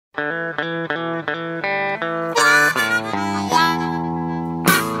I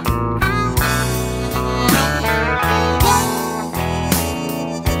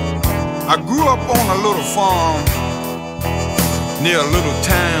grew up on a little farm near a little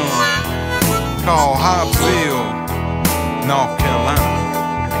town called Hobbosville, North Carolina.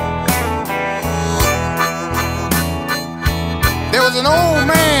 There was an old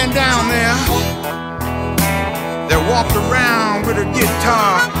man down there that walked around with a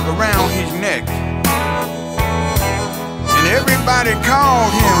guitar around his neck, and everybody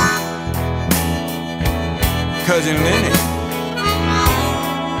called him Cousin Lenny.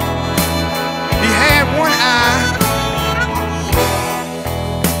 He had one eye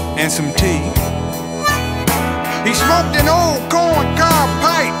and some teeth. He smoked an old corn-cob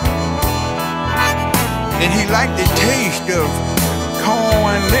pipe, and he liked the taste of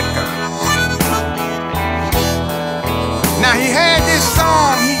corn liquor. Now he had this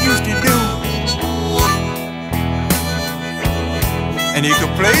song he used to do, and he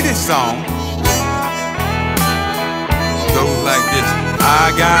could play this song. Goes like this: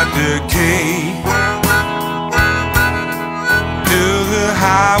 I got the key to the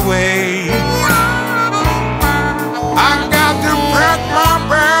highway, I got to pack my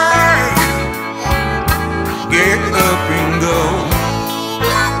bag, get up and go.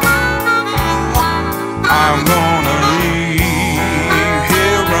 I'm gonna leave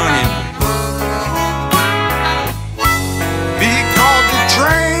here running because the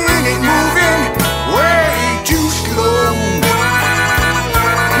train is moving way too slow.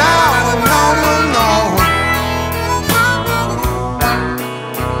 No, no, no, no.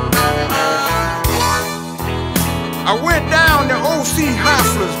 I went down to O.C.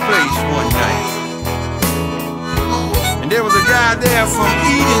 Hostler's place one night, and there was a guy there from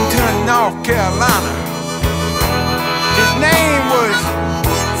Edenton, North Carolina. His name was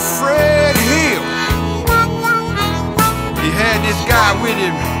Fred Hill. He had this guy with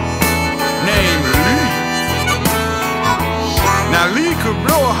him named Lee. Now Lee could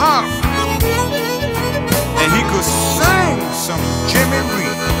blow a harp, and he could sing some Jimmy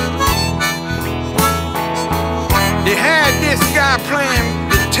Reed. They had this guy playing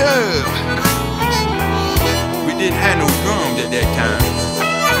the tub. We didn't have no drums at that time.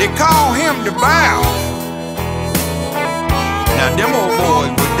 They called him the Bow. Now them old boys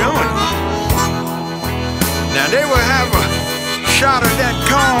were doing it. Now they would have a shot of that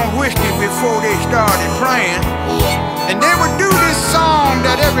corn whiskey before they started playing, and they would do this song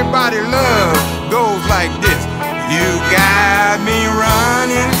that everybody loves. Goes like this: you got me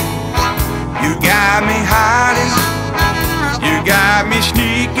running, you got me hiding, you got me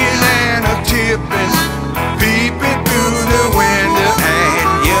sneaking and a tipping, peeping through the window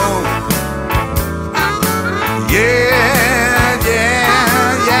at you. Yeah, yeah,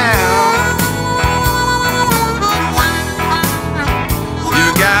 yeah. You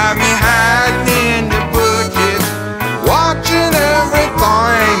got me hiding in the bushes, watching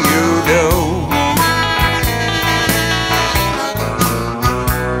everything you do.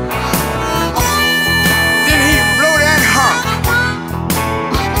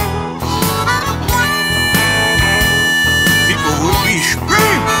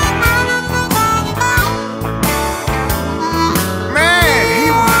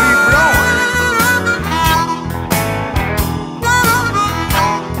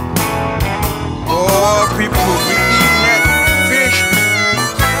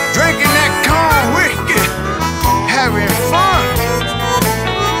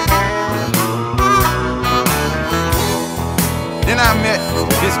 Then I met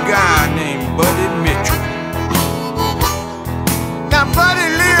this guy named Buddy Mitchell. Now Buddy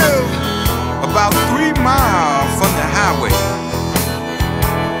lived about 3 miles from the highway,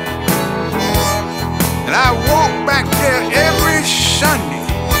 and I walked back there every Sunday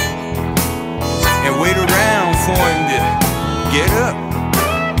and wait around for him to get up.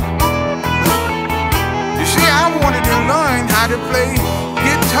 You see, I wanted to learn how to play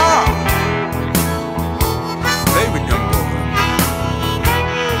guitar. Play with them boys.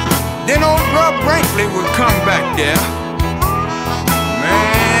 Then old Brother Brinkley would come back there.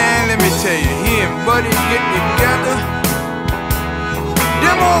 Man, let me tell you, he and Buddy get together.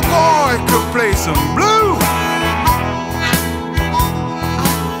 Them old boys could play some blues.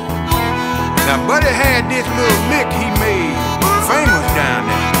 Now Buddy had this little lick he made famous down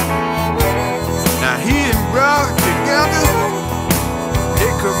there. Now he and Brother together,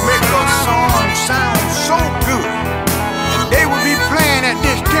 they could make a song sound so good. They would be playing at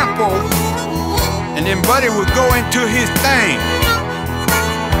this tempo, and then Buddy would go into his thing.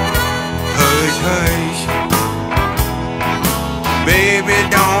 Hush, hush, Baby,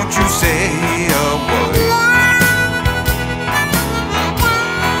 don't you say a word.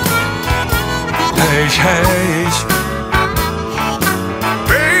 Hush, hush.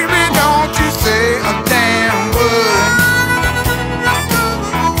 Baby, don't you say a damn word.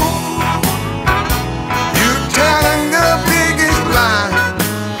 You telling the biggest lie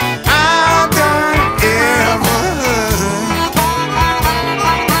I've done ever heard.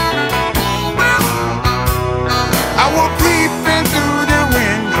 I was peeping through the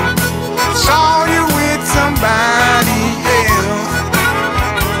window, saw you with somebody else.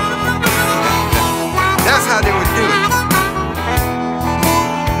 That's how they would do it.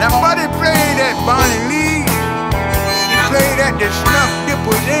 Now Buddy played that Bonnie Lee, he played that the Snuff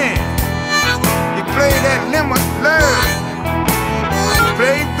Dippers in, he played that Lemon Love, he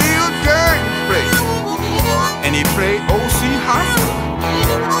played Bill Jordan play, and he played O.C. Hobbosville.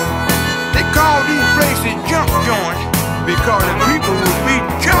 They called these places jump joints because the people would be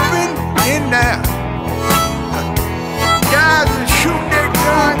jumping in there. Guys would shoot their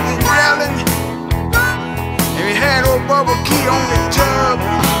guns and yelling. And we had old Bubba Key on the tub,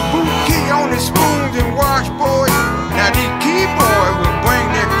 Boot Key on the spoons and washboards. Now these keyboards would bring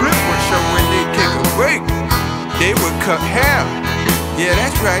their clippers, so when they take a break, they would cut hair. Yeah,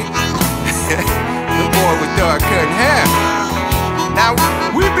 that's right. The boy would start cutting hair. Now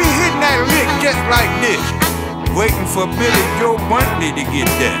we be hitting that lick just like this, waiting for Billy Joe Buntley to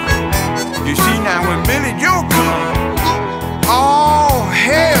get there. You see, now when Billy Joe comes, all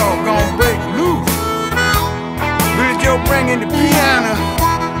hell gonna break loose. Billy Joe bringing the piano,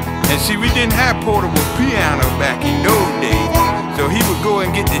 and see, we didn't have portable piano back in those days, so he would go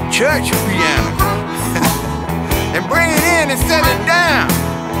and get the church piano and bring it in and set it down.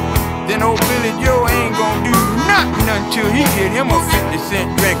 Then old Billy Joe ain't gonna do nothing until he get him a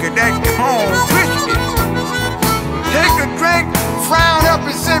 50-cent drink of that corn whiskey. Take a drink, frown up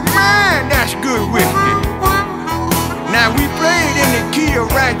and say, man, that's good whiskey. Now we played in the key of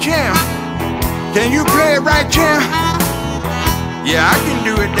right jam. Can you play it right jam? Yeah, I can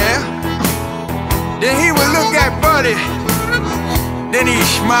do it there. Then he would look at Buddy, then he'd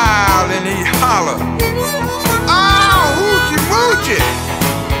smile and he'd holler, oh, hoochie moochie.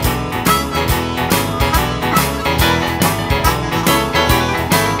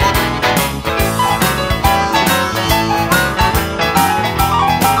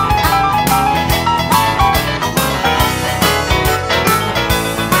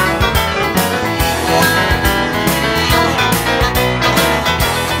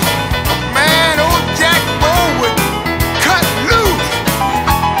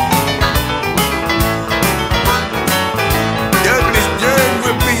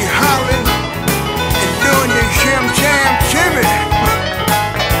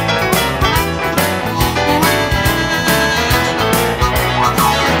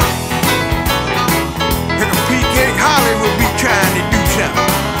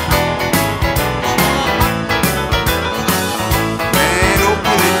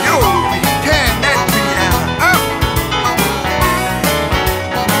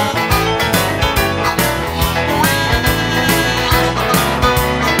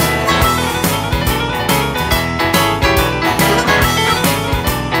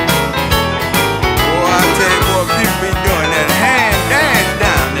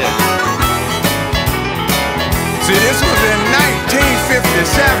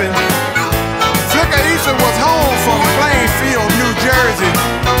 Flicker Easter was home from Plainfield, New Jersey,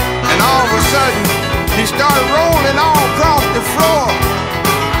 and all of a sudden he started rolling all across the floor,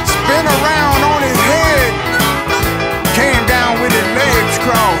 spin around on his head, came down with his legs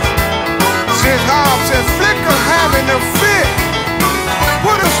crossed. Sis Hobbs said, Flicker having a fit,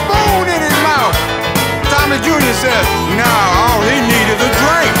 put a spoon in his mouth. Tommy Jr. said, nah, all he needed is a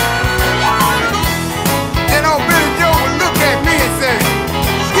drink.